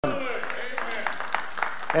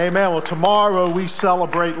Amen. Well, tomorrow we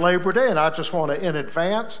celebrate Labor Day, and I just want to, in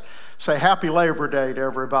advance, say Happy Labor Day to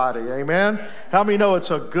everybody. Amen. How many know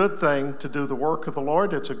it's a good thing to do the work of the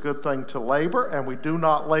Lord? It's a good thing to labor, and we do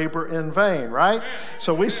not labor in vain, right?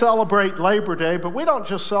 So we celebrate Labor Day, but we don't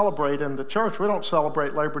just celebrate in the church. We don't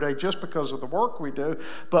celebrate Labor Day just because of the work we do,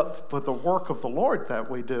 but for the work of the Lord that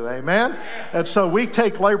we do. Amen. And so we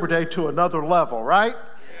take Labor Day to another level, right?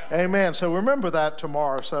 Amen. So remember that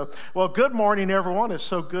tomorrow. So, well, good morning, everyone. It's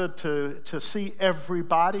so good to see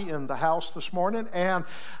everybody in the house this morning. And,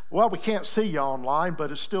 well, we can't see you online,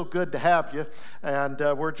 but it's still good to have you. And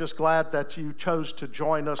we're just glad that you chose to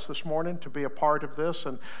join us this morning to be a part of this.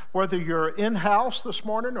 And whether you're in-house this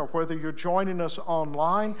morning or whether you're joining us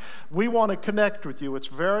online, we want to connect with you. It's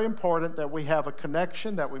very important that we have a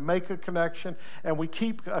connection, that we make a connection, and we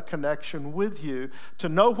keep a connection with you to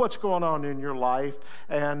know what's going on in your life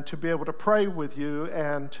and to be able to pray with you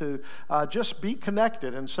and to just be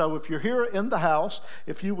connected. And so if you're here in the house,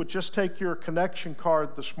 if you would just take your connection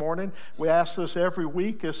card this morning. We ask this every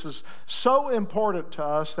week. This is so important to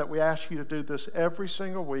us that we ask you to do this every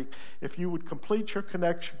single week. If you would complete your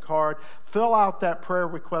connection card, fill out that prayer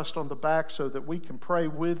request on the back so that we can pray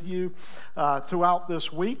with you throughout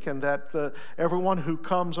this week, and that everyone who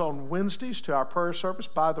comes on Wednesdays to our prayer service,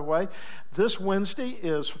 by the way, this Wednesday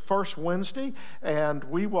is First Wednesday, and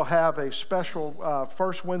we will have a special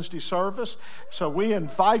First Wednesday service. So we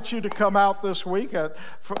invite you to come out this week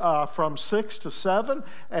from 6 to 7,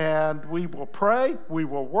 and we will pray, we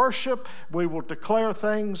will worship, we will declare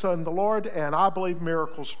things in the Lord, and I believe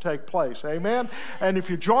miracles will take place. Amen? And if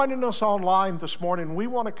you're joining us online this morning, we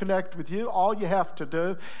want to connect with you. All you have to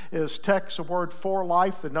do is text the word "for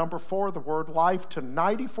life," the number 4, the word "life" to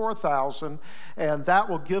 94,000, and that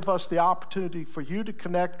will give us the opportunity for you to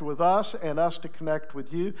connect with us and us to connect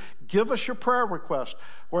with you. Give us your prayer request.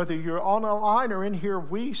 Whether you're on a line or in here,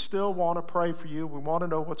 we still want to pray for you. We want to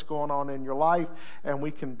know what's going on in your life, and we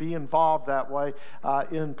can be involved that way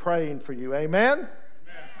in praying for you. Amen?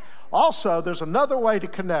 Also, there's another way to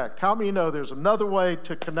connect. How many know there's another way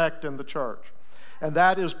to connect in the church? And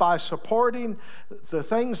that is by supporting the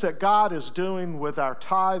things that God is doing with our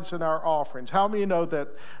tithes and our offerings. How many know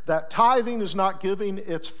that tithing is not giving,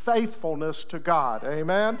 it's faithfulness to God?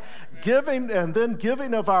 Amen? Giving, and then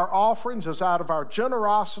giving of our offerings is out of our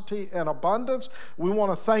generosity and abundance. We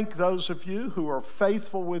want to thank those of you who are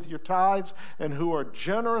faithful with your tithes and who are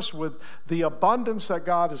generous with the abundance that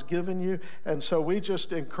God has given you. And so we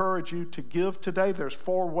just encourage you to give today. There's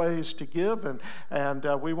 4 ways to give,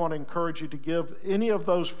 and we want to encourage you to give any of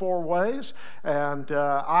those 4 ways. And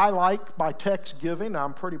I like my text giving.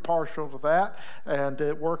 I'm pretty partial to that, and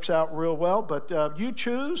it works out real well. But you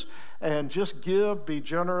choose and just give, be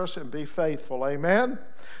generous, and be faithful. Amen?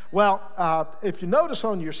 Well, if you notice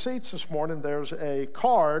on your seats this morning, there's a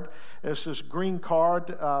card. It's this green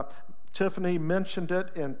card. Tiffany mentioned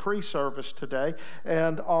it in pre-service today.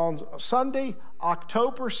 And on Sunday,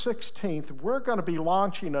 October 16th, we're going to be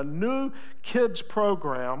launching a new kids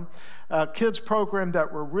program that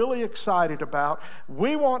we're really excited about.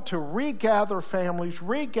 We want to regather families,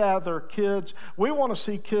 regather kids. We want to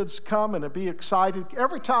see kids come and be excited.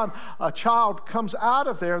 Every time a child comes out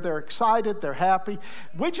of there, they're excited, they're happy.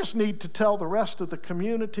 We just need to tell the rest of the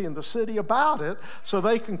community and the city about it so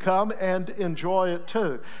they can come and enjoy it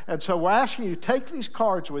too. And so we're asking you to take these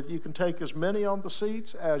cards with you. You can take as many on the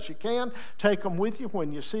seats as you can. Take them with you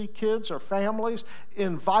when you see kids or families.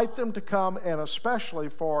 Invite them to come, and especially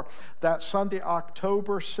for that Sunday,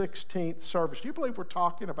 October 16th service. Do you believe we're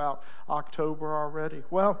talking about October already?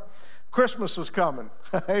 Well, Christmas is coming.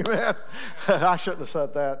 Amen. I shouldn't have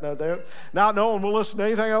said that. No one will listen to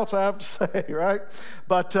anything else I have to say, right?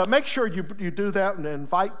 But make sure you do that and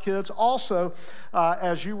invite kids. Also,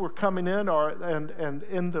 as you were coming in and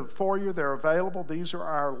in the foyer, they're available. These are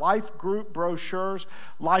our life group brochures.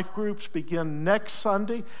 Life groups begin next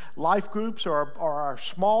Sunday. Life groups are our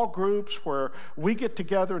small groups where we get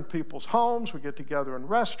together in people's homes, we get together in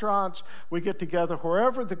restaurants, we get together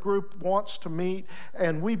wherever the group wants to meet,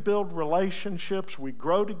 and we build relationships. We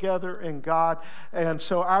grow together in God. And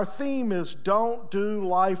so our theme is don't do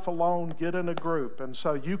life alone, get in a group. And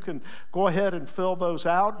so you can go ahead and fill those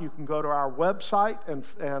out. You can go to our website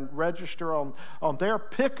and register on there.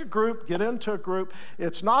 Pick a group, get into a group.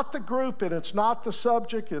 It's not the group and it's not the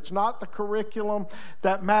subject, it's not the curriculum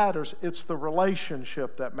that matters. It's the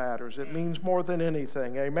relationship that matters. It means more than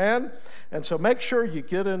anything. Amen? And so make sure you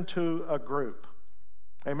get into a group.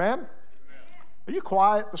 Amen? Are you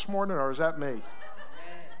quiet this morning, or is that me?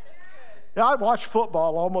 Yeah, I watched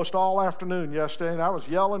football almost all afternoon yesterday, and I was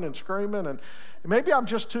yelling and screaming, and maybe I'm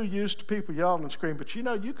just too used to people yelling and screaming, but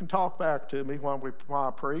you can talk back to me when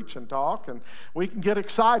I preach and talk, and we can get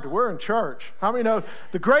excited. We're in church. How many know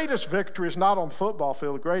the greatest victory is not on the football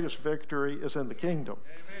field? The greatest victory is in the kingdom.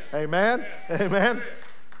 Amen? Amen? Amen?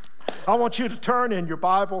 I want you to turn in your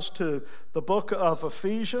Bibles to the book of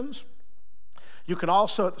Ephesians. You can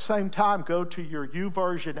also at the same time go to your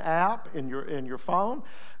YouVersion app in your phone,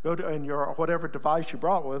 go to in your whatever device you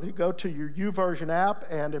brought with you, go to your YouVersion app,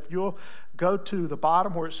 and if you'll go to the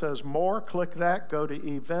bottom where it says More, click that, go to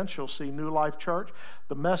Events, you'll see New Life Church.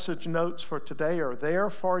 The message notes for today are there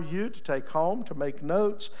for you to take home, to make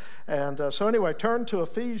notes. And so anyway, turn to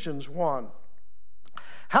Ephesians 1.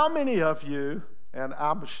 How many of you, and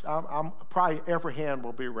I'm probably every hand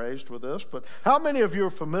will be raised with this, but how many of you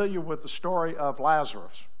are familiar with the story of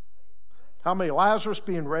Lazarus? How many? Lazarus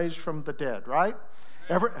being raised from the dead, right?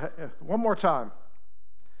 One more time.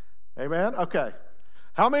 Amen? Okay.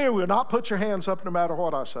 How many of you will not put your hands up no matter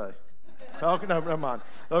what I say? Okay, no, never mind.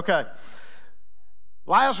 Okay.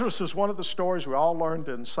 Lazarus is one of the stories we all learned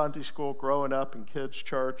in Sunday school growing up in kids'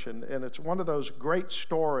 church, and it's one of those great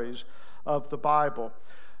stories of the Bible.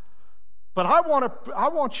 But I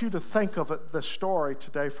want you to think of this story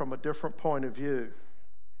today from a different point of view.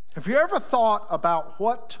 Have you ever thought about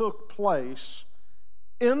what took place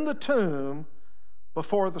in the tomb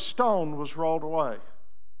before the stone was rolled away?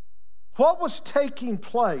 What was taking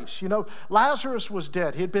place? You know, Lazarus was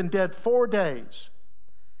dead. He had been dead 4 days.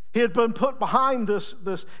 He had been put behind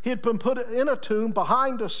he had been put in a tomb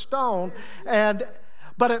behind a stone,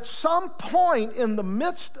 but at some point in the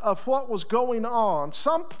midst of what was going on,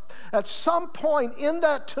 at some point in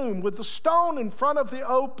that tomb, with the stone in front of the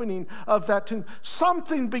opening of that tomb,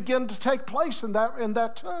 something began to take place in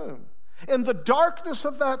that tomb. In the darkness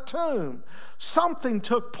of that tomb, something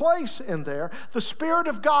took place in there. The Spirit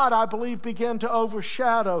of God, I believe, began to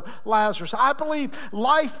overshadow Lazarus. I believe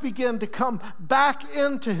life began to come back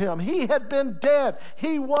into him. He had been dead.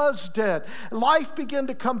 He was dead. Life began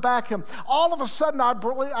to come back in him. All of a sudden,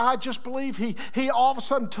 I just believe he all of a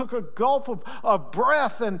sudden took a gulp of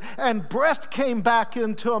breath, and breath came back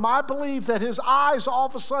into him. I believe that his eyes all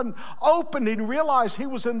of a sudden opened and he realized he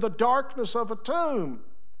was in the darkness of a tomb.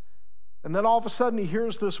 And then all of a sudden he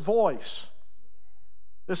hears this voice,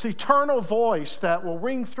 this eternal voice that will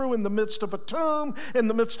ring through in the midst of a tomb, in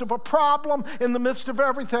the midst of a problem, in the midst of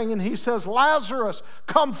everything. And he says, Lazarus,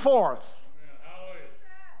 come forth.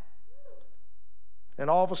 And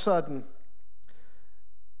all of a sudden,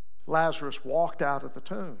 Lazarus walked out of the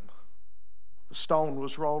tomb. The stone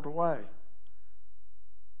was rolled away.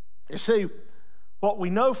 You see, what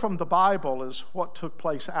we know from the Bible is what took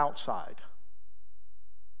place outside.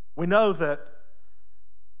 We know that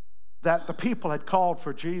the people had called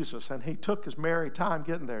for Jesus, and he took his merry time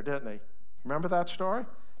getting there, didn't he? Remember that story?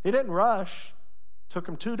 He didn't rush. It took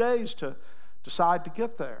him 2 days to decide to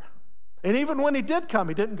get there. And even when he did come,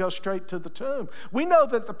 he didn't go straight to the tomb. We know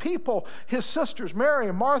that the people, his sisters, Mary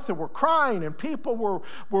and Martha, were crying, and people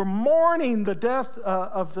were mourning the death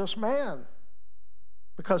of this man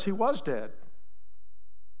because he was dead.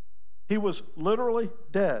 He was literally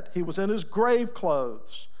dead. He was in his grave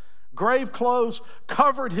clothes. Grave clothes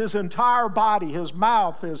covered his entire body, his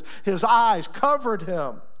mouth, his eyes covered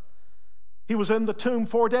him. He was in the tomb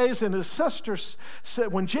 4 days, and his sister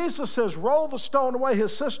said, when Jesus says, roll the stone away,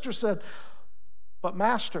 his sister said, but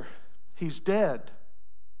Master, he's dead.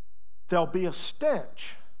 There'll be a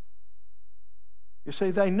stench. You see,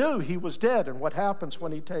 they knew he was dead and what happens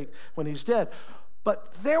when he's dead.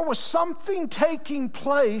 But there was something taking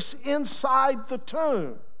place inside the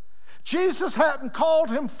tomb. Jesus hadn't called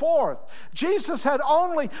him forth. Jesus had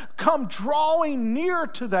only come drawing near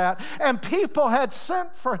to that, and people had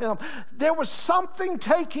sent for him. There was something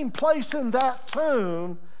taking place in that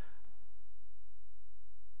tomb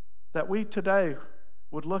that we today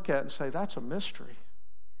would look at and say, that's a mystery.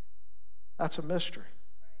 That's a mystery.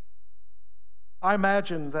 I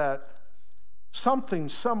imagine that something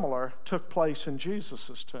similar took place in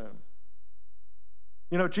Jesus' tomb.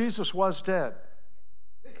 You know, Jesus was dead.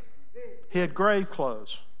 He had grave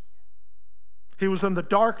clothes. He was in the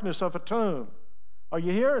darkness of a tomb. Are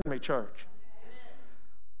you hearing me, church?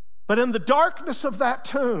 But in the darkness of that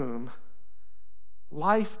tomb,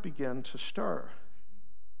 life began to stir.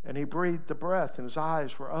 And he breathed the breath, and his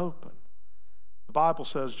eyes were open. The Bible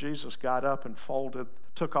says Jesus got up and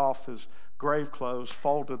took off his grave clothes,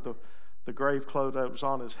 folded the grave clothes that was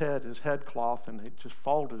on his head cloth, and he just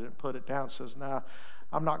folded it and put it down and says, nah,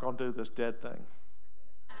 I'm not going to do this dead thing.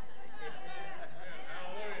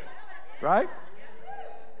 Right?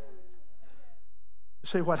 You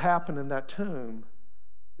see, what happened in that tomb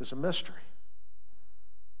is a mystery.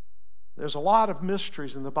 There's a lot of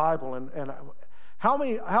mysteries in the Bible, and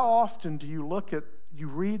how often do you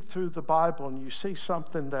read through the Bible and you see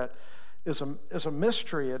something that is a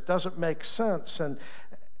mystery? It doesn't make sense. And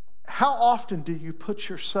how often do you put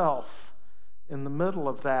yourself in the middle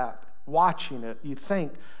of that, watching it? You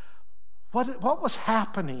think, what was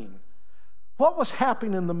happening? What was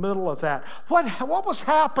happening in the middle of that? What was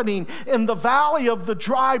happening in the valley of the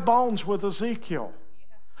dry bones with Ezekiel?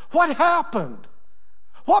 What happened?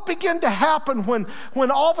 What began to happen when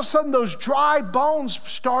all of a sudden those dry bones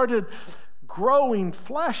started growing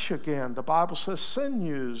flesh again? The Bible says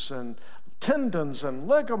sinews and tendons and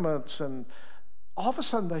ligaments, and all of a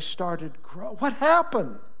sudden they started growing. What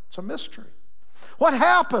happened? It's a mystery. What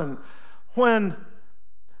happened when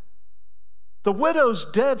the widow's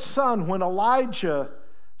dead son, when Elijah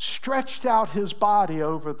stretched out his body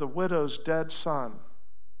over the widow's dead son?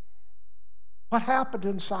 What happened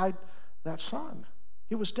inside that son?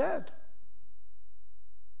 He was dead.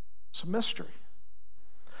 It's a mystery.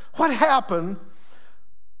 What happened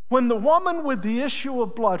when the woman with the issue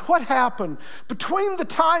of blood, what happened between the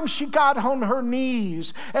time she got on her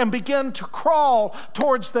knees and began to crawl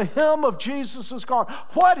towards the hem of Jesus' garment?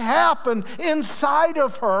 What happened inside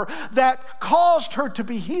of her that caused her to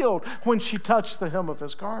be healed when she touched the hem of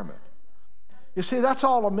his garment? You see, that's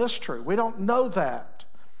all a mystery. We don't know that.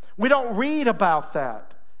 We don't read about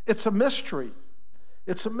that. It's a mystery.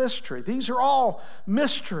 It's a mystery. These are all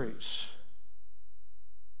mysteries.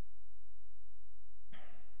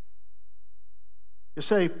 You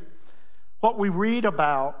see, what we read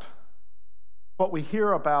about, what we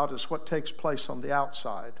hear about is what takes place on the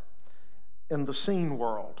outside, in the seen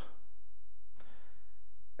world.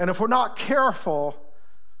 And if we're not careful,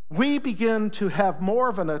 we begin to have more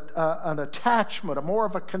of an attachment, more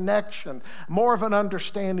of a connection, more of an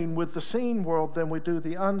understanding with the seen world than we do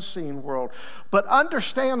the unseen world. But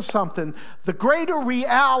understand something, the greater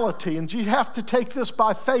reality, and you have to take this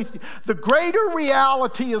by faith, the greater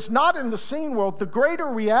reality is not in the seen world, the greater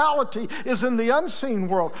reality is in the unseen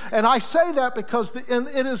world. And I say that because it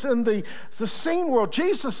is in the seen world.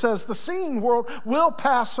 Jesus says the seen world will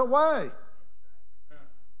pass away.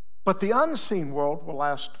 But the unseen world will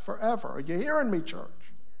last forever. Are you hearing me, church?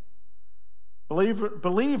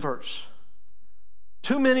 Believers,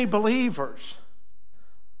 too many believers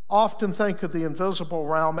often think of the invisible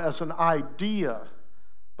realm as an idea,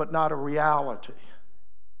 but not a reality.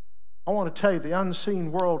 I want to tell you, the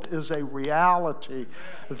unseen world is a reality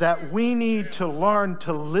that we need to learn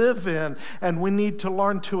to live in, and we need to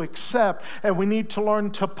learn to accept, and we need to learn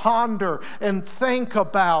to ponder and think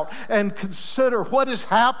about and consider what is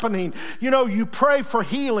happening. You know, you pray for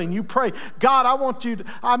healing. You pray, God,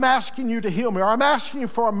 I'm asking you to heal me, or I'm asking you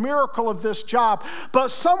for a miracle of this job. But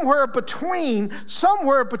somewhere between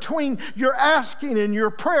your asking and your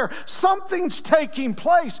prayer, something's taking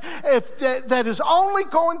place that is only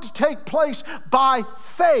going to take place by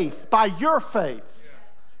faith, by your faith.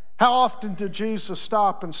 How often did Jesus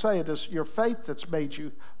stop and say, it is your faith that's made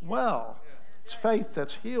you well? It's faith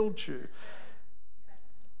that's healed you.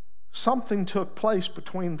 Something took place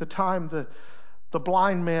between the time the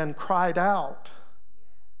blind man cried out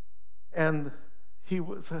and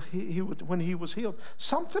when he was healed.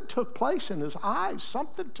 Something took place in his eyes.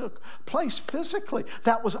 Something took place physically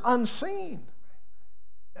that was unseen.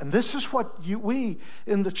 And this is what we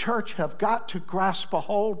in the church have got to grasp a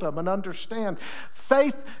hold of and understand.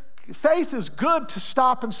 Faith is good to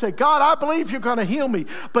stop and say, God, I believe you're going to heal me.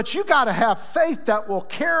 But you got to have faith that will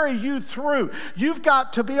carry you through. You've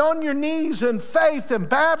got to be on your knees in faith and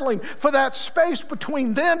battling for that space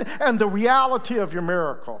between then and the reality of your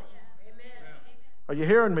miracle. Amen. Are you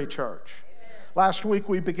hearing me, church? Amen. Last week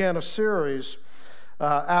we began a series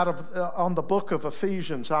on the book of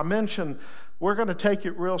Ephesians. I mentioned we're going to take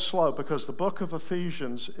it real slow because the book of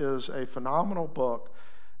Ephesians is a phenomenal book.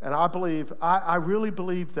 And I really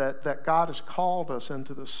believe that God has called us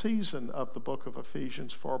into the season of the book of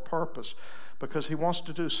Ephesians for a purpose, because he wants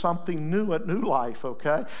to do something new at New Life,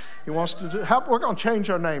 okay? He wants to do, we're going to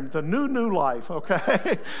change our name, the New Life,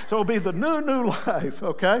 okay? So it'll be the New Life,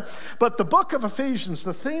 okay? But the book of Ephesians,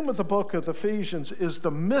 the theme of the book of Ephesians is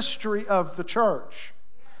the mystery of the church.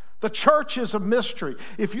 The church is a mystery.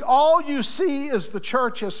 If all you see is the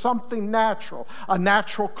church as something natural, a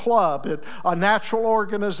natural club, a natural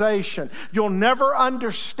organization, you'll never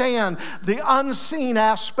understand the unseen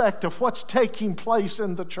aspect of what's taking place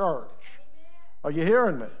in the church. Are you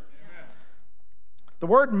hearing me? The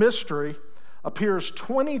word mystery appears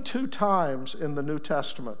 22 times in the New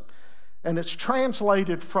Testament, and it's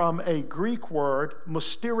translated from a Greek word,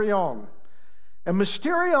 mysterion. And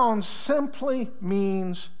mysterion simply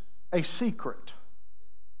means a secret.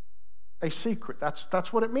 A secret.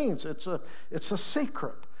 That's what it means. It's a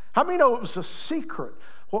secret. How many know it was a secret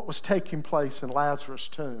what was taking place in Lazarus'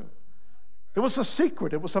 tomb? It was a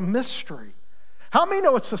secret. It was a mystery. How many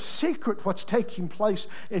know it's a secret what's taking place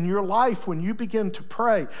in your life when you begin to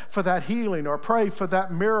pray for that healing or pray for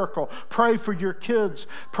that miracle, pray for your kids,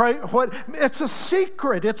 it's a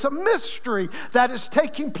secret, it's a mystery that is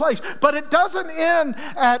taking place. But it doesn't end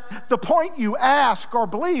at the point you ask or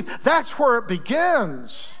believe. That's where it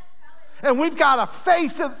begins. And we've got to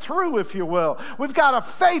faith it through, if you will. We've got to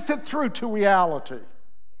faith it through to reality.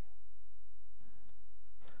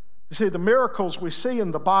 You see, the miracles we see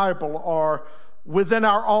in the Bible are within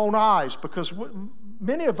our own eyes, because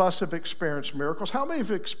many of us have experienced miracles. How many have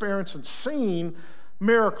experienced and seen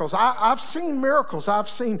miracles? I've seen miracles. I've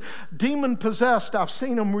seen demon-possessed. I've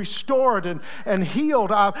seen them restored and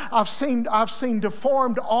healed. I've seen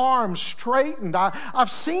deformed arms straightened.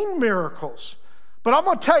 I've seen miracles. But I'm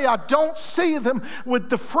going to tell you, I don't see them with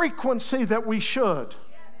the frequency that we should.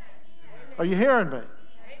 Are you hearing me?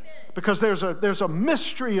 Because there's a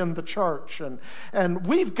mystery in the church, and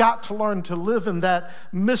we've got to learn to live in that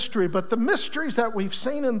mystery. But the mysteries that we've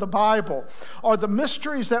seen in the Bible, or the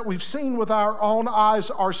mysteries that we've seen with our own eyes,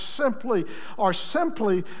 are simply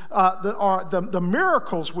the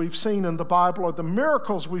miracles we've seen in the Bible, or the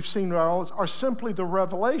miracles we've seen with our own eyes, are simply the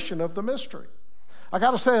revelation of the mystery. I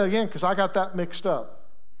got to say it again because I got that mixed up.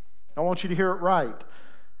 I want you to hear it right.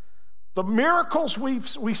 The miracles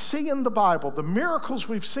we see in the Bible, the miracles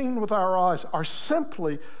we've seen with our eyes, are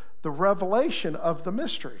simply the revelation of the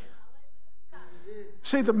mystery.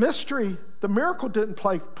 See, the miracle didn't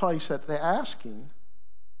take place at the asking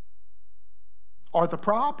or the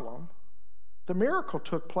problem. The miracle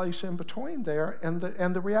took place in between there and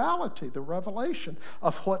the reality, the revelation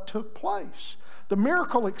of what took place. The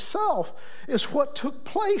miracle itself is what took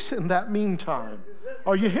place in that meantime.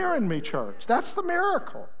 Are you hearing me, church? That's the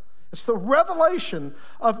miracle. It's the revelation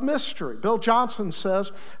of mystery. Bill Johnson says,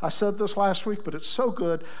 I said this last week, but it's so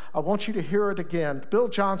good, I want you to hear it again. Bill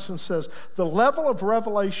Johnson says, the level of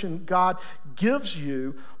revelation God gives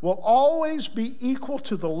you will always be equal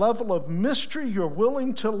to the level of mystery you're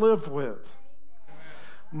willing to live with.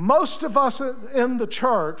 Most of us in the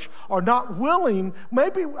church are not willing.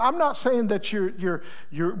 Maybe I'm not saying that you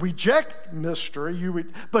reject mystery,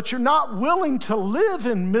 but you're not willing to live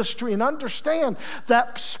in mystery and understand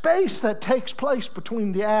that space that takes place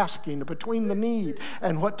between the asking, between the need,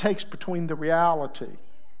 and what takes between the reality.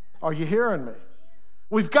 Are you hearing me?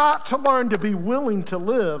 We've got to learn to be willing to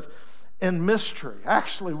live in mystery.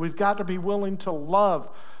 Actually, we've got to be willing to love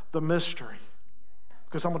the mystery.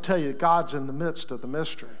 Because I'm going to tell you, God's in the midst of the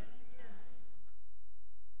mystery.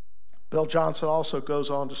 Bill Johnson also goes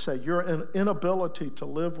on to say, your inability to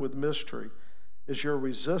live with mystery is your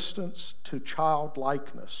resistance to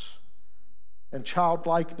childlikeness. And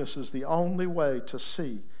childlikeness is the only way to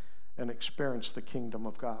see and experience the kingdom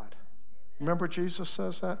of God. Remember Jesus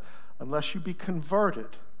says that? Unless you be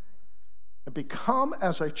converted and become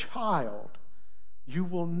as a child, you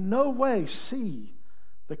will no way see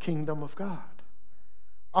the kingdom of God.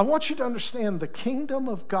 I want you to understand the kingdom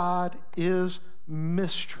of God is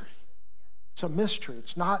mystery. It's a mystery.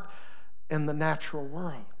 It's not in the natural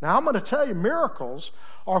world. Now, I'm going to tell you, miracles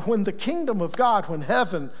are when the kingdom of God, when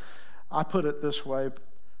heaven, I put it this way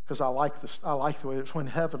because I like the way it's when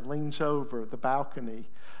heaven leans over the balcony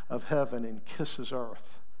of heaven and kisses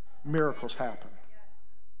earth. Miracles happen.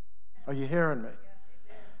 Are you hearing me?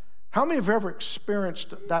 How many have ever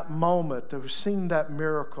experienced that moment, have seen that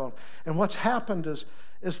miracle? And what's happened is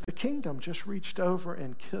the kingdom just reached over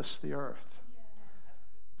and kissed the earth.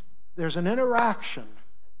 There's an interaction.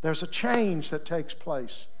 There's a change that takes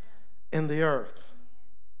place in the earth.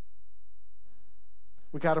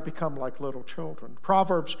 We got to become like little children.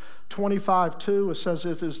 Proverbs 25:2, it says,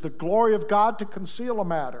 it is the glory of God to conceal a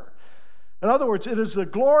matter. In other words, it is the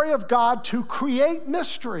glory of God to create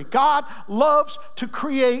mystery. God loves to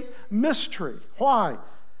create mystery. Why?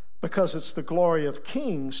 Because it's the glory of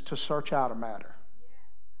kings to search out a matter.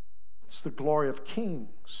 It's the glory of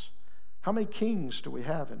kings. How many kings do we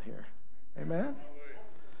have in here? Amen?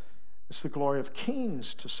 It's the glory of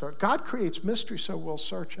kings to search. God creates mystery so we'll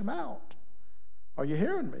search him out. Are you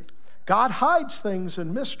hearing me? God hides things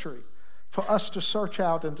in mystery for us to search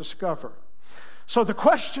out and discover. So the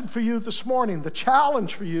question for you this morning, the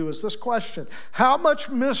challenge for you is this question. How much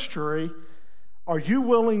mystery are you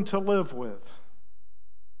willing to live with?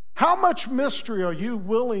 How much mystery are you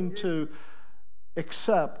willing to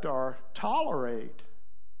accept or tolerate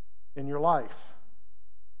in your life?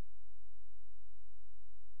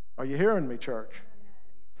 Are you hearing me, church?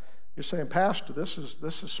 You're saying, Pastor, this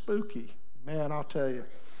is spooky. Man, I'll tell you.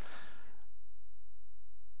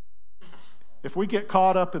 If we get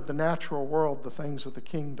caught up in the natural world, the things of the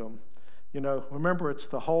kingdom, remember it's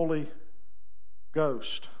the Holy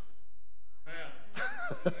Ghost.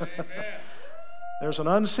 Amen. There's an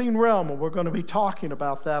unseen realm, and we're going to be talking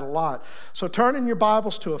about that a lot. So turn in your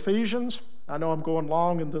Bibles to Ephesians. I know I'm going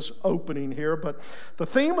long in this opening here, but the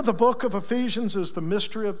theme of the book of Ephesians is the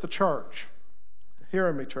mystery of the church.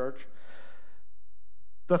 Hearing me, church?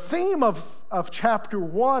 The theme of chapter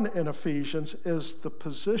 1 in Ephesians is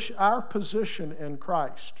our position in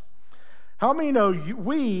Christ. How many know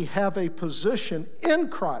we have a position in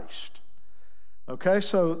Christ? Okay,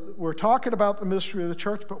 so we're talking about the mystery of the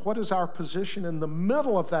church, but what is our position in the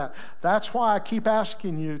middle of that? That's why I keep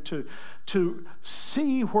asking you to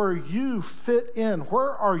see where you fit in.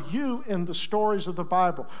 Where are you in the stories of the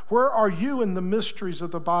Bible? Where are you in the mysteries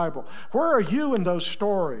of the Bible? Where are you in those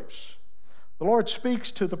stories? The Lord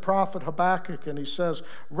speaks to the prophet Habakkuk and he says,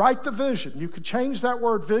 write the vision. You could change that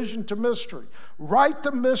word vision to mystery. Write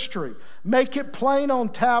the mystery. Make it plain on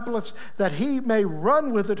tablets that he may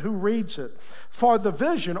run with it who reads it. For the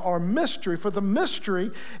vision or mystery, for the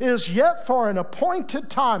mystery is yet for an appointed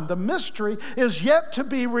time. The mystery is yet to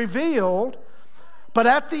be revealed, but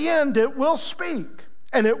at the end it will speak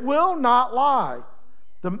and it will not lie.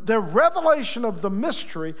 The revelation of the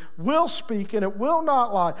mystery will speak and it will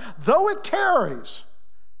not lie. Though it tarries,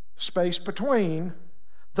 space between,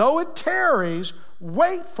 though it tarries,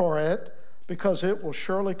 wait for it because it will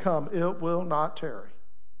surely come. It will not tarry.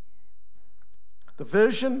 The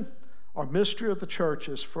vision or mystery of the church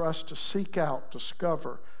is for us to seek out,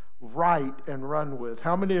 discover, write, and run with.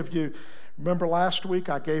 How many of you remember last week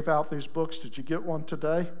I gave out these books? Did you get one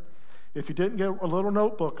today? If you didn't get a little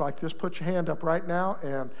notebook like this, put your hand up right now,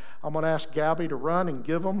 and I'm going to ask Gabby to run and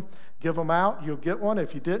give them out. You'll get one.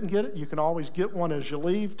 If you didn't get it, you can always get one as you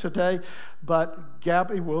leave today. But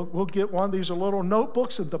Gabby, we'll get one. These are little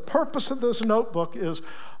notebooks, and the purpose of this notebook is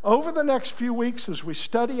over the next few weeks as we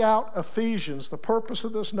study out Ephesians, the purpose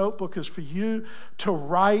of this notebook is for you to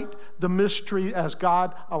write the mystery as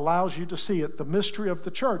God allows you to see it, the mystery of the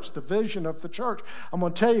church, the vision of the church. I'm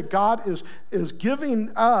going to tell you, God is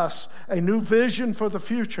giving us a new vision for the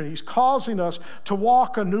future. He's causing us to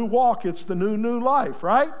walk a new walk. It's the new life,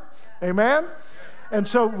 right? Amen? And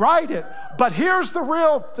so write it. But here's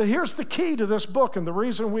the key to this book and the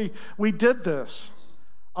reason we did this.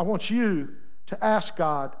 I want you to ask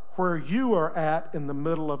God where you are at in the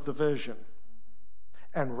middle of the vision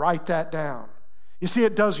and write that down. You see,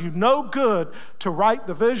 it does you no good to write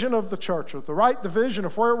the vision of the church or to write the vision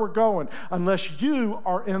of where we're going unless you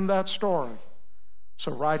are in that story.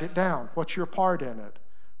 So write it down. What's your part in it?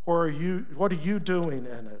 What are you doing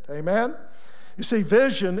in it? Amen? You see,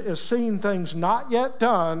 vision is seeing things not yet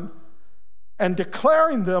done and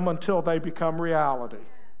declaring them until they become reality.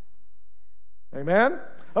 Amen?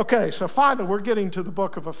 Okay, so finally we're getting to the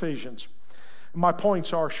book of Ephesians. My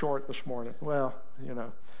points are short this morning. Well,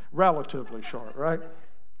 relatively short, right?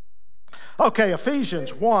 Okay,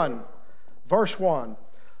 Ephesians 1, verse 1.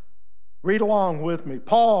 Read along with me.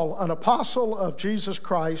 Paul, an apostle of Jesus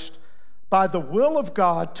Christ, by the will of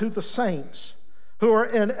God to the saints who are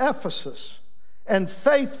in Ephesus and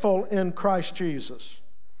faithful in Christ Jesus.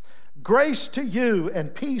 Grace to you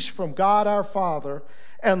and peace from God our Father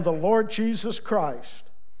and the Lord Jesus Christ.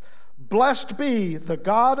 Blessed be the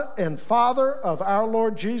God and Father of our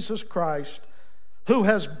Lord Jesus Christ, who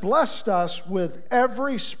has blessed us with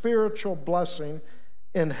every spiritual blessing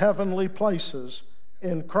in heavenly places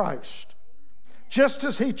in Christ, just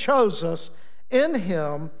as he chose us in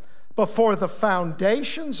him before the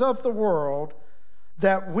foundations of the world,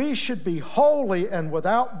 that we should be holy and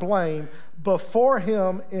without blame before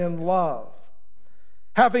him in love,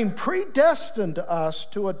 having predestined us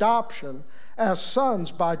to adoption as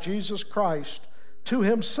sons by Jesus Christ to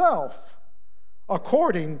himself,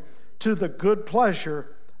 according to the good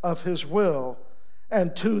pleasure of his will,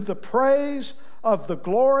 and to the praise of the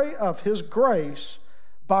glory of his grace,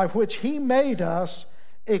 by which he made us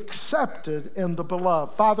accepted in the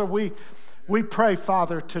beloved. Father, we pray,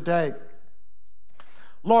 Father, today.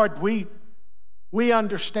 Lord, we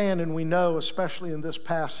understand and we know, especially in this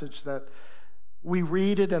passage, that we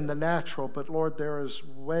read it in the natural, but Lord, there is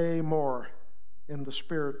way more in the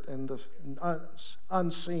spirit, in the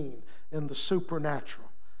unseen, in the supernatural.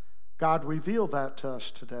 God, reveal that to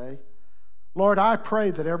us today. Lord, I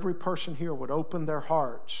pray that every person here would open their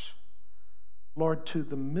hearts, Lord, to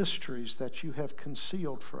the mysteries that you have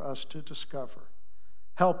concealed for us to discover.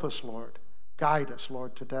 Help us, Lord. Guide us,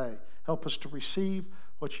 Lord, today. Help us to receive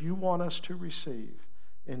what you want us to receive.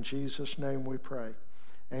 In Jesus' name we pray.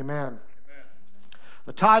 Amen.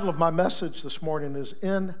 The title of my message this morning is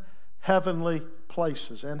In Heavenly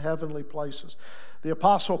Places. In Heavenly Places. The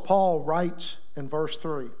Apostle Paul writes in verse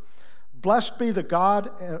 3, "Blessed be the God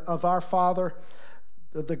of our Father,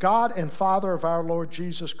 the God and Father of our Lord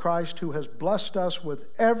Jesus Christ, who has blessed us with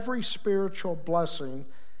every spiritual blessing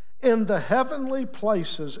in the heavenly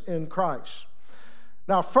places in Christ."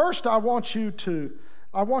 Now, first, I want you to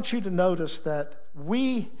notice that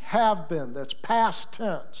we have been, that's past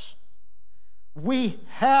tense, we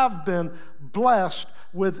have been blessed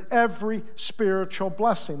with every spiritual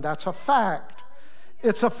blessing. That's a fact.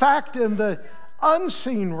 It's a fact in the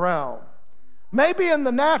unseen realm. Maybe in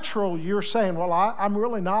the natural, you're saying, well, I'm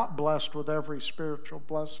really not blessed with every spiritual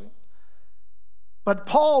blessing. But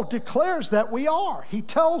Paul declares that we are. He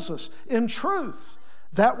tells us in truth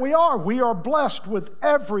that we are. We are blessed with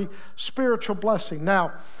every spiritual blessing.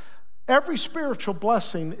 Now, every spiritual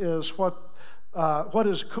blessing is what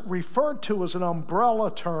is referred to as an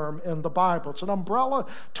umbrella term in the Bible. It's an umbrella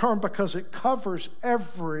term because it covers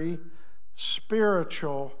every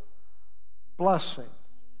spiritual blessing.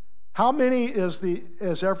 How many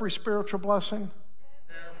is every spiritual blessing?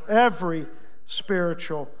 Every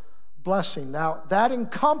spiritual blessing. Now, that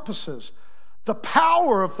encompasses the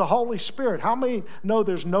power of the Holy Spirit. How many know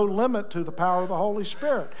there's no limit to the power of the Holy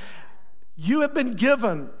Spirit? You have been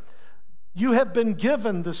given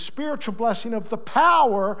the spiritual blessing of the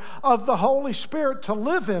power of the Holy Spirit to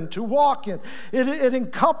live in, to walk in. It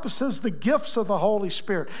encompasses the gifts of the Holy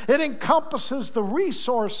Spirit. It encompasses the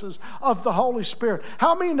resources of the Holy Spirit.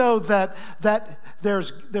 How many know that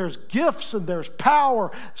there's gifts and there's power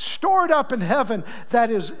stored up in heaven that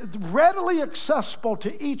is readily accessible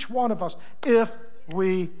to each one of us if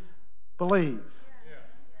we believe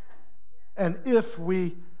and if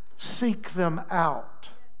we seek them out?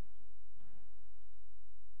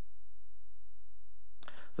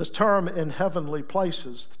 This term, in heavenly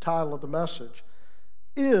places, the title of the message,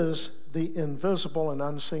 is the invisible and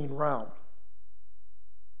unseen realm.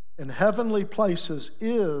 In heavenly places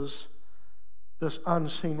is this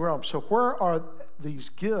unseen realm. So where are these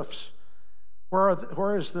gifts?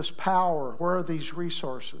 Where is this power? Where are these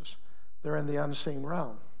resources? They're in the unseen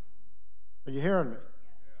realm. Are you hearing me?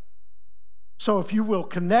 So if you will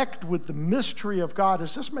connect with the mystery of God,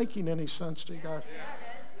 is this making any sense to you guys?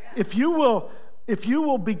 If you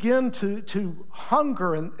will begin to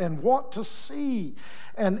hunger and want to see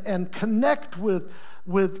and connect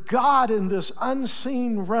with God in this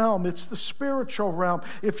unseen realm, it's the spiritual realm.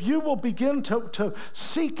 If you will begin to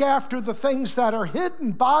seek after the things that are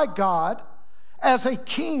hidden by God as a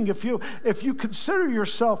king, if you consider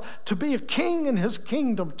yourself to be a king in his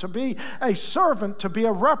kingdom, to be a servant, to be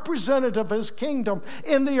a representative of his kingdom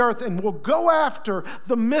in the earth, and will go after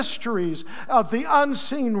the mysteries of the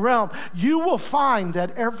unseen realm, you will find that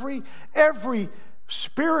every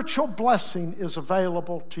spiritual blessing is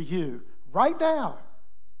available to you right now.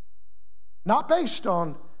 Not based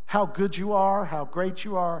on how good you are, how great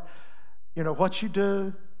you are, what you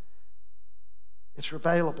do. It's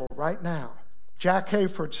available right now. Jack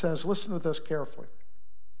Hayford says, listen to this carefully.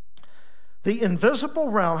 The invisible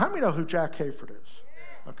realm, how many know who Jack Hayford is?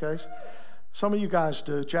 Okay, some of you guys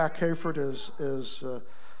do. Jack Hayford is a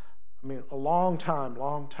long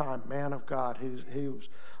time man of God. He was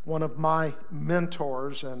one of my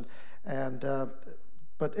mentors,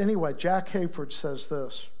 but anyway, Jack Hayford says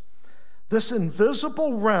this. This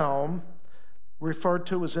invisible realm, referred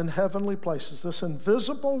to as in heavenly places, this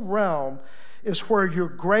invisible realm is where your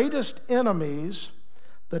greatest enemies,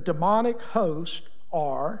 the demonic host,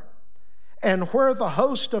 are, and where the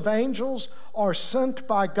host of angels are sent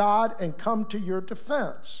by God and come to your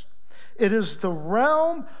defense. It is the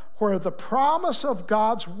realm where the promise of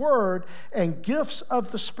God's word and gifts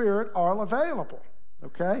of the Spirit are available.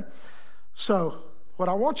 Okay? So, what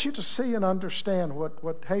I want you to see and understand,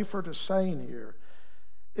 what Hayford is saying here,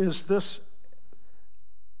 is this: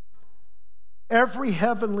 every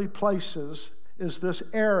heavenly places is this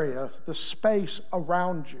area, this space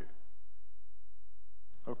around you.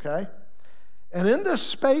 Okay? And in this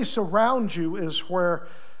space around you is where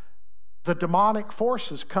the demonic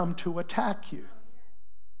forces come to attack you.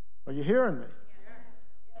 Are you hearing me?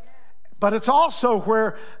 But it's also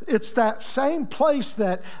where it's that same place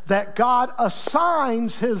that God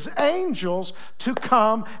assigns his angels to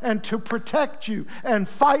come and to protect you and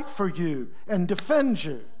fight for you and defend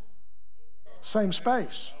you. Same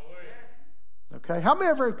space. Okay? How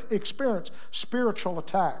many ever experienced spiritual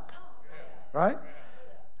attack? Right?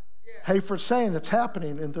 Hayford's saying that's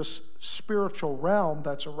happening in this spiritual realm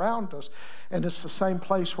that's around us. And it's the same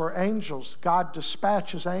place where God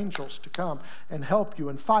dispatches angels to come and help you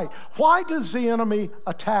and fight. Why does the enemy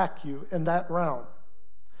attack you in that realm?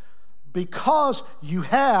 Because you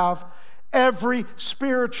have every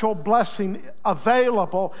spiritual blessing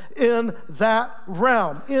available in that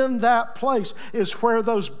realm. In that place is where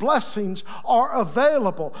those blessings are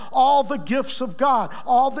available. All the gifts of God,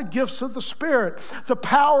 all the gifts of the Spirit, the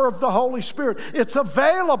power of the Holy Spirit. It's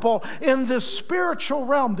available in this spiritual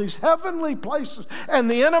realm, these heavenly places. And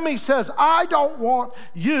the enemy says, I don't want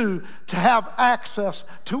you to have access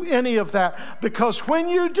to any of that, because when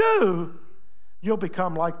you do, you'll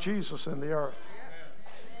become like Jesus in the earth.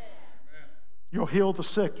 You'll heal the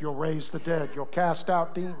sick. You'll raise the dead. You'll cast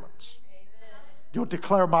out demons. You'll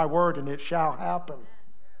declare my word and it shall happen.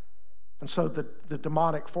 And so the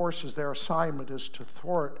demonic forces, their assignment is to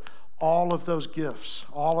thwart all of those gifts.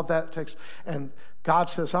 All of that takes. And God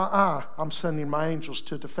says, I'm sending my angels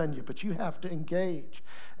to defend you. But you have to engage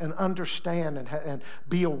and understand and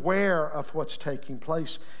be aware of what's taking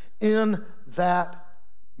place in that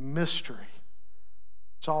mystery.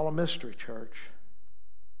 It's all a mystery, church.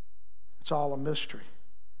 It's all a mystery.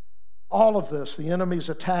 All of this, the enemy's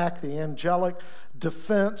attack, the angelic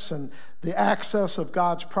defense, and the access of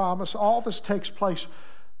God's promise, all this takes place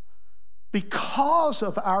because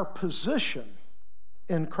of our position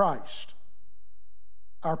in Christ.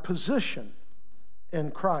 Our position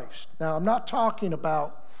in Christ. Now, I'm not talking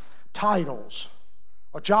about titles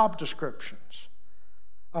or job descriptions.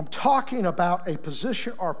 I'm talking about a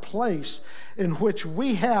position or place in which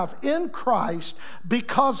we have in Christ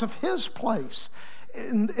because of His place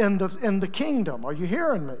in the kingdom. Are you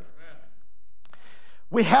hearing me?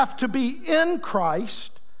 We have to be in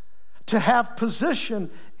Christ to have position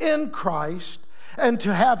in Christ and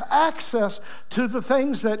to have access to the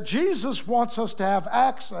things that Jesus wants us to have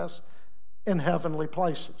access in heavenly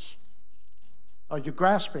places. Are you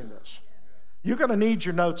grasping this? You're going to need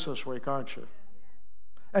your notes this week, aren't you?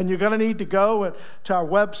 And you're going to need to go to our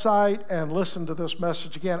website and listen to this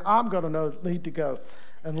message again. I'm going to need to go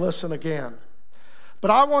and listen again.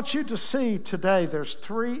 But I want you to see today there's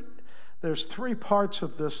three parts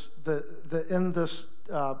of this the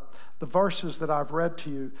verses that I've read to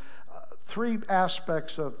you. Three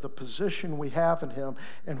aspects of the position we have in Him,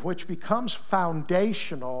 and which becomes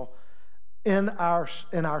foundational in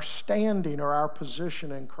our standing or our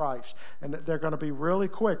position in Christ. And they're going to be really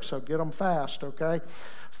quick, so get them fast, okay?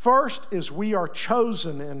 First is we are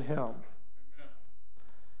chosen in Him.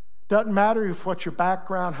 Doesn't matter if what your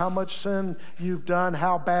background, how much sin you've done,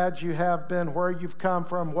 how bad you have been, where you've come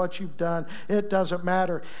from, what you've done. It doesn't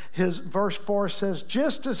matter. His verse 4 says,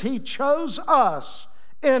 just as He chose us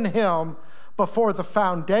in Him before the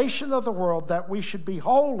foundation of the world, that we should be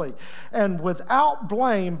holy and without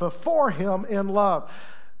blame before Him in love.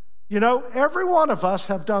 You know, every one of us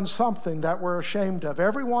have done something that we're ashamed of.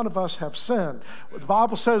 Every one of us have sinned. The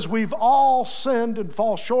Bible says we've all sinned and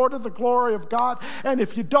fall short of the glory of God. And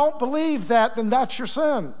if you don't believe that, then that's your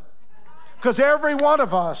sin. Because every one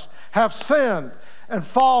of us have sinned and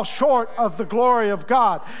fall short of the glory of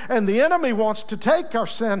God. And the enemy wants to take our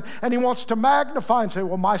sin and he wants to magnify and say,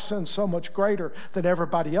 well, my sin's so much greater than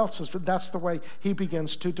everybody else's. But that's the way he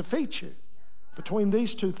begins to defeat you. Between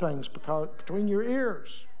these two things, between your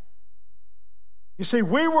ears. You see,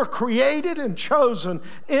 we were created and chosen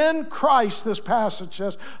in Christ, this passage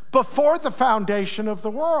says, before the foundation of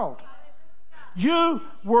the world. You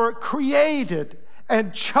were created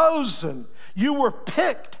and chosen. You were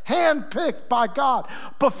picked, handpicked by God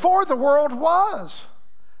before the world was.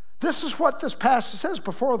 This is what this passage says.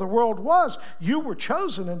 Before the world was, you were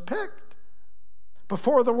chosen and picked.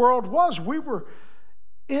 Before the world was, we were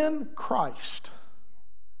in Christ.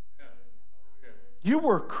 You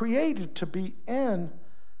were created to be in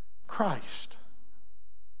Christ.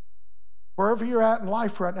 Wherever you're at in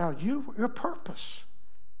life right now, your purpose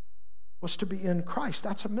was to be in Christ.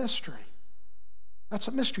 That's a mystery. That's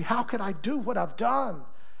a mystery. How could I do what I've done?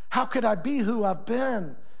 How could I be who I've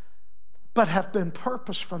been? But have been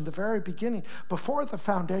purposed from the very beginning, before the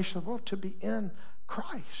foundation of the world, to be in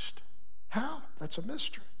Christ. How? That's a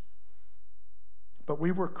mystery. But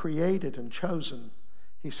we were created and chosen,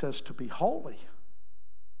 he says, to be holy.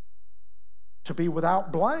 To be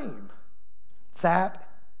without blame. That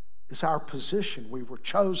is our position. We were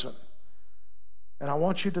chosen. And I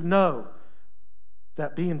want you to know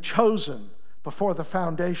that being chosen before the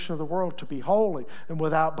foundation of the world to be holy and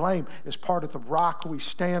without blame is part of the rock we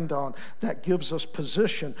stand on that gives us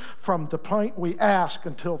position from the point we ask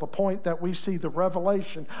until the point that we see the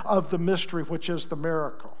revelation of the mystery, which is the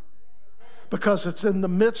miracle. because it's in the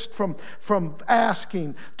midst from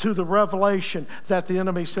asking to the revelation that the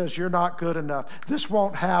enemy says, you're not good enough. This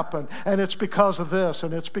won't happen. And it's because of this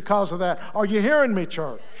and it's because of that. Are you hearing me,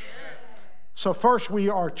 church? So first, we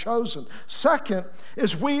are chosen. Second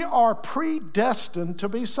is we are predestined to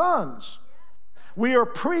be sons. We are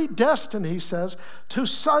predestined, he says, to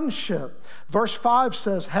sonship. Verse 5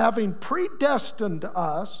 says, having predestined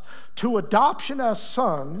us to adoption as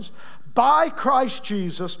sons by Christ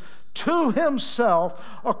Jesus to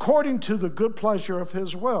himself according to the good pleasure of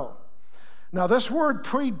his will. Now, this word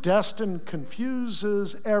predestined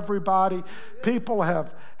confuses everybody. People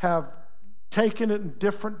have taken it in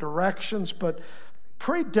different directions, but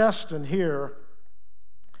predestined here,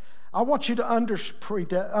 I want you to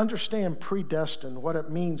understand predestined, what it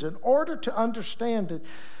means. In order to understand it,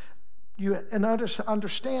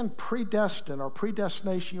 understand predestined or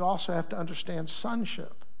predestination, you also have to understand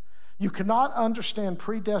sonship. You cannot understand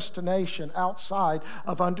predestination outside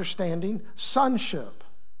of understanding sonship.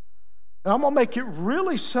 Now, I'm going to make it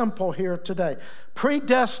really simple here today.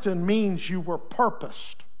 Predestined means you were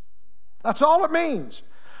purposed. That's all it means.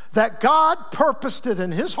 That God purposed it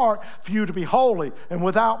in his heart for you to be holy and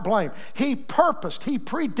without blame. He purposed, he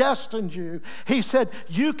predestined you. He said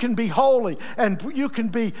you can be holy and you can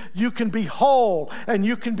be whole and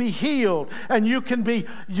you can be healed and you can be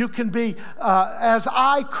as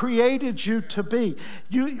I created you to be.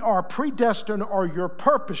 You are predestined or you're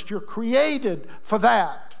purposed. You're created for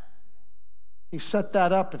that. He set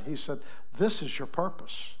that up and he said, this is your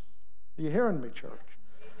purpose. Are you hearing me, church?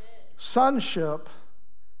 Sonship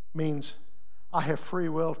means I have free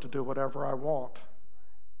will to do whatever I want.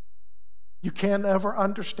 You can't ever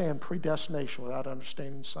understand predestination without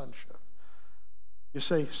understanding sonship. You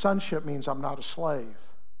see, sonship means I'm not a slave.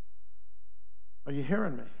 Are you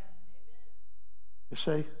hearing me? You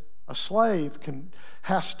see, a slave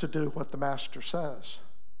has to do what the master says.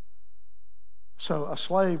 So a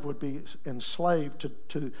slave would be enslaved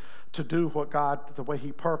to do what God, the way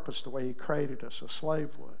he purposed, the way he created us, a slave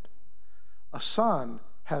would. A son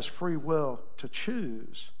has free will to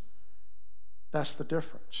choose. That's the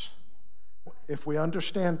difference. If we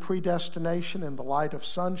understand predestination in the light of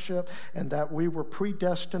sonship and that we were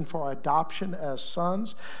predestined for adoption as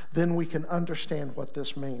sons, then we can understand what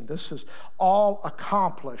this means. This is all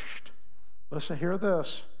accomplished. Listen, hear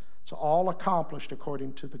this. It's all accomplished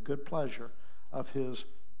according to the good pleasure of his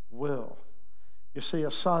will. You see,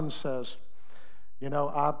 a son says, you know,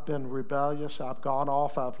 I've been rebellious. I've gone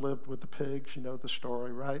off. I've lived with the pigs. You know the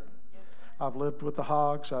story, right? I've lived with the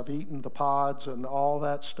hogs. I've eaten the pods and all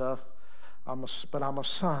that stuff. But I'm a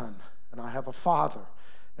son, and I have a father,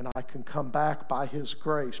 and I can come back by his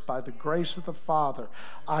grace. By the grace of the Father,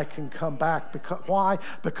 I can come back. Why?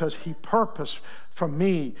 Because he purposed for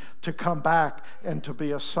me to come back and to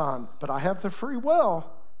be a son. But I have the free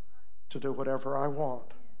will to do whatever I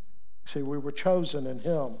want. See, we were chosen in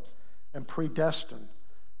him and predestined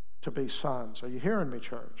to be sons. Are you hearing me,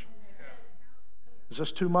 church? Is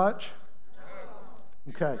this too much?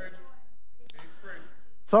 Okay.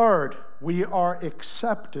 Third, we are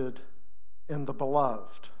accepted in the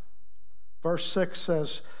beloved. Verse 6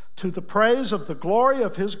 says, to the praise of the glory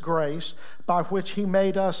of his grace by which he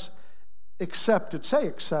made us accepted. Say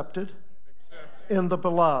accepted. In the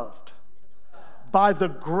beloved. By the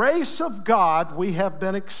grace of God, we have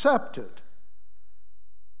been accepted.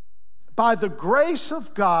 By the grace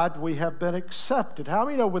of God, we have been accepted. How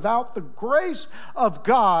many know without the grace of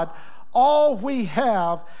God, all we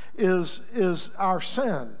have is our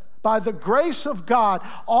sin? By the grace of God,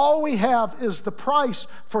 all we have is the price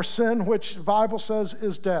for sin, which the Bible says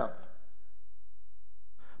is death.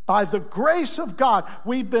 By the grace of God,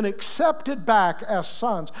 we've been accepted back as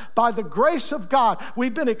sons. By the grace of God,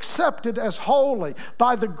 we've been accepted as holy.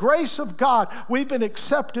 By the grace of God, we've been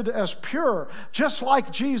accepted as pure, just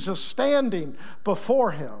like Jesus standing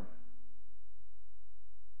before him.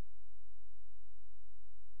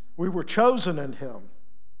 We were chosen in him,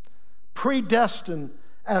 predestined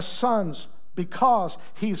as sons because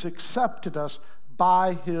he's accepted us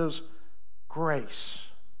by his grace.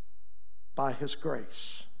 By his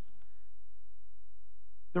grace.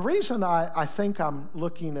 The reason I think I'm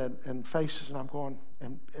looking at faces and I'm going,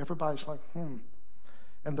 and everybody's like,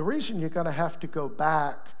 And the reason you're going to have to go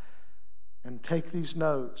back and take these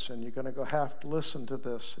notes and you're going to have to listen to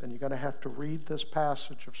this and you're going to have to read this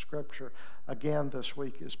passage of Scripture again this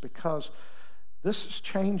week is because this is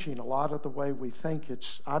changing a lot of the way we think.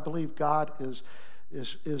 I believe God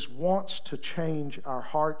is wants to change our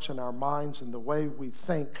hearts and our minds and the way we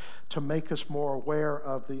think, to make us more aware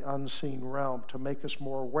of the unseen realm, to make us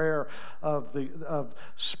more aware of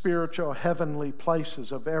spiritual heavenly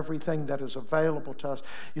places, of everything that is available to us.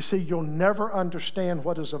 You see, you'll never understand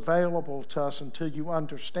what is available to us until you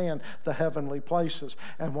understand the heavenly places.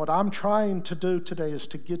 And what I'm trying to do today is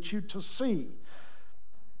to get you to see,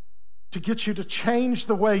 to get you to change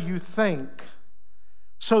the way you think,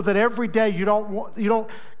 so that every day you don't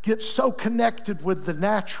get so connected with the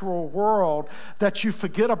natural world that you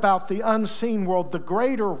forget about the unseen world, the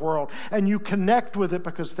greater world, and you connect with it,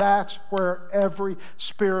 because that's where every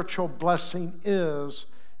spiritual blessing is.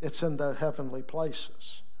 It's in the heavenly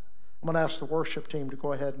places. I'm going to ask the worship team to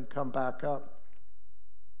go ahead and come back up.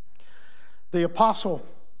 The Apostle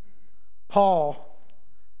Paul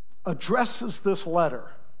addresses this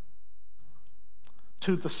letter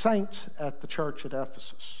to the saints at the church at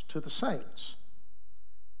Ephesus, to the saints.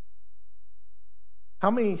 How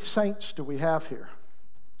many saints do we have here?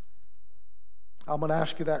 I'm going to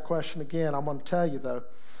ask you that question again. I'm going to tell you, though,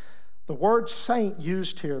 the word saint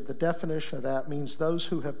used here, the definition of that means those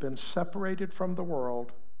who have been separated from the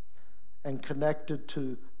world and connected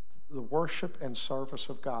to the worship and service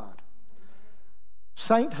of God.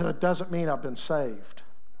 Sainthood doesn't mean I've been saved.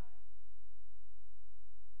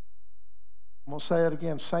 I'm going to say it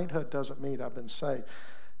again. Sainthood doesn't mean I've been saved.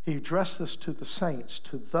 He addressed this to the saints,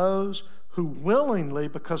 to those who willingly,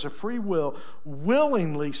 because of free will,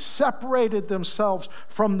 willingly separated themselves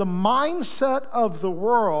from the mindset of the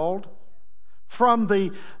world, from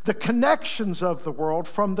the connections of the world,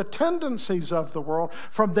 from the tendencies of the world,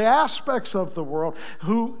 from the aspects of the world,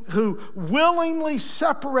 who willingly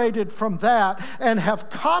separated from that and have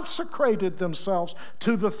consecrated themselves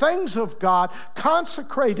to the things of God,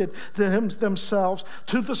 consecrated themselves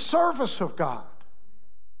to the service of God.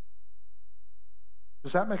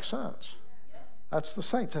 Does that make sense? That's the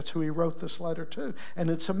saints. That's who he wrote this letter to. And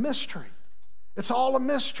it's a mystery. It's all a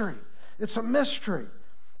mystery. It's a mystery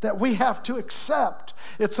that we have to accept.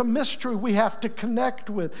 It's a mystery we have to connect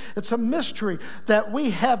with. It's a mystery that we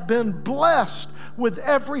have been blessed with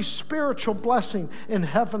every spiritual blessing in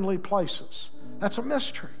heavenly places. That's a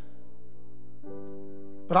mystery.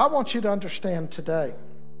 But I want you to understand today,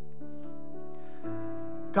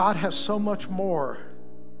 God has so much more.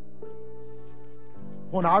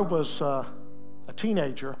 When I was a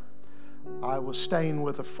teenager, I was staying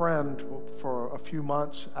with a friend for a few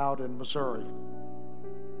months out in Missouri.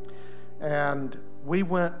 And we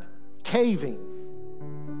went caving.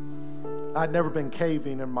 I'd never been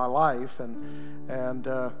caving in my life, and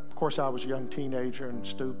of course I was a young teenager and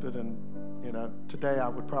stupid, and today I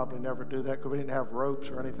would probably never do that because we didn't have ropes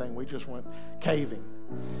or anything. We just went caving.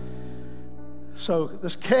 So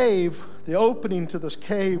this cave, the opening to this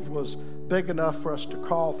cave was big enough for us to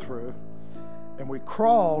crawl through, and we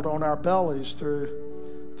crawled on our bellies through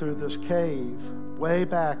this cave way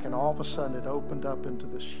back, and all of a sudden it opened up into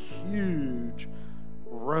this huge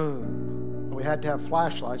room. We had to have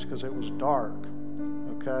flashlights because it was dark,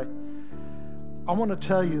 okay? I want to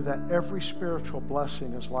tell you that every spiritual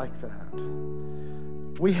blessing is like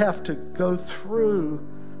that. We have to go through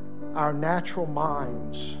our natural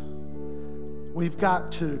minds. We've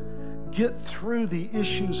got to get through the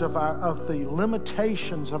issues of the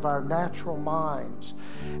limitations of our natural minds.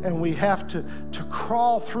 And we have to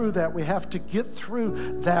crawl through that. We have to get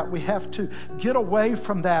through that. We have to get away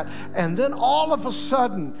from that. And then all of a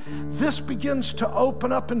sudden, this begins to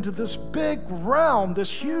open up into this big realm,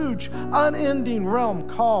 this huge, unending realm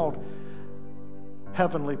called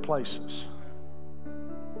heavenly places.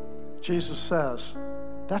 Jesus says,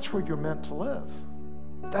 that's where you're meant to live.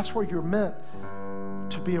 That's where you're meant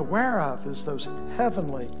to be aware of, is those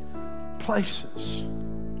heavenly places.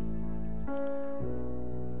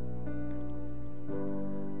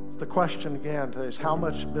 The question again today is, how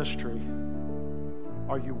much mystery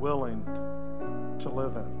are you willing to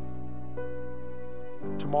live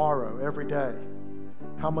in? Tomorrow, every day,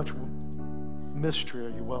 how much mystery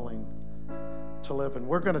are you willing to live in?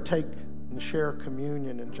 We're going to take and share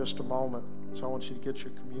communion in just a moment, so I want you to get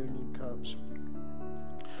your communion cups.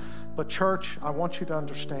 But church, I want you to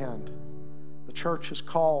understand, the church is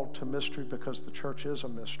called to mystery because the church is a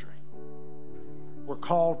mystery. We're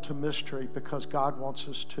called to mystery because God wants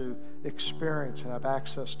us to experience and have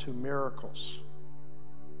access to miracles.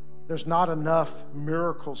 There's not enough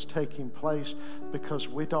miracles taking place because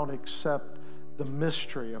we don't accept the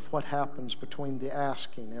mystery of what happens between the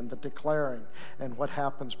asking and the declaring, and what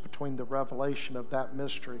happens between the revelation of that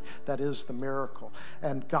mystery that is the miracle.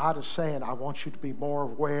 And God is saying, I want you to be more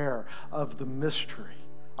aware of the mystery.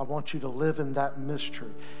 I want you to live in that mystery,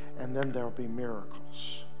 and then there'll be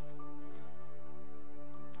miracles.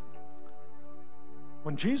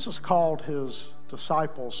 When Jesus called his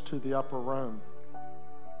disciples to the upper room,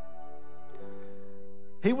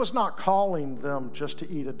 he was not calling them just to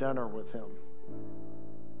eat a dinner with him.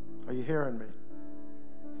 Are you hearing me?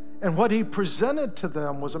 And what he presented to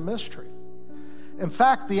them was a mystery. In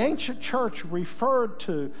fact, the ancient church referred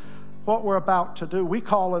to what we're about to do. We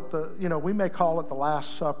call it we may call it the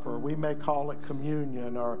Last Supper. We may call it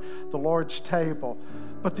communion or the Lord's table.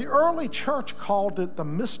 But the early church called it the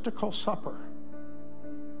mystical supper.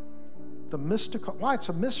 Why? It's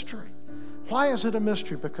a mystery. Why is it a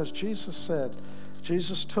mystery? Because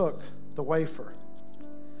Jesus took the wafer.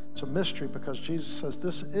 It's a mystery because Jesus says,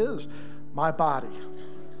 this is my body.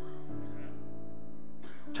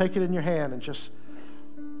 Take it in your hand and just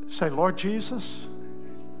say, Lord Jesus,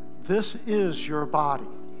 this is your body.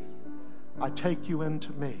 I take you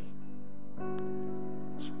into me.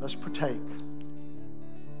 So let's partake.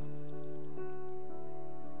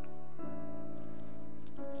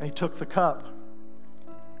 And he took the cup.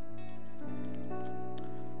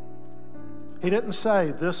 He didn't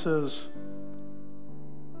say, this is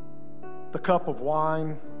the cup of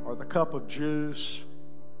wine or the cup of juice.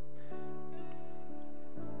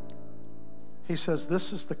 He says,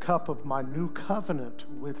 this is the cup of my new covenant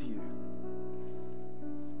with you.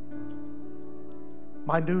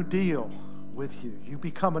 My new deal with you. You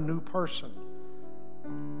become a new person.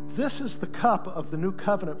 This is the cup of the new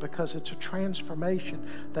covenant because it's a transformation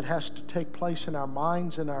that has to take place in our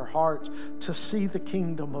minds and our hearts to see the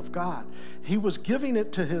kingdom of God. He was giving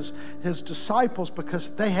it to his disciples because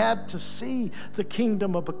they had to see the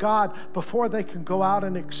kingdom of God before they can go out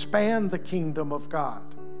and expand the kingdom of God.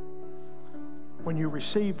 When you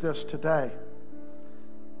receive this today,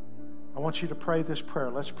 I want you to pray this prayer.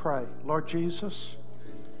 Let's pray. Lord Jesus,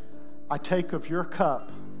 I take of your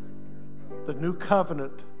cup, the new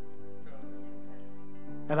covenant,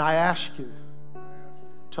 and I ask you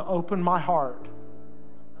to open my heart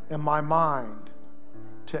and my mind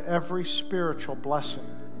to every spiritual blessing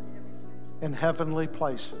in heavenly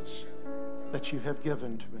places that you have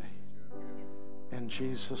given to me. In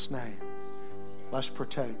Jesus' name, let's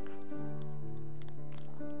partake.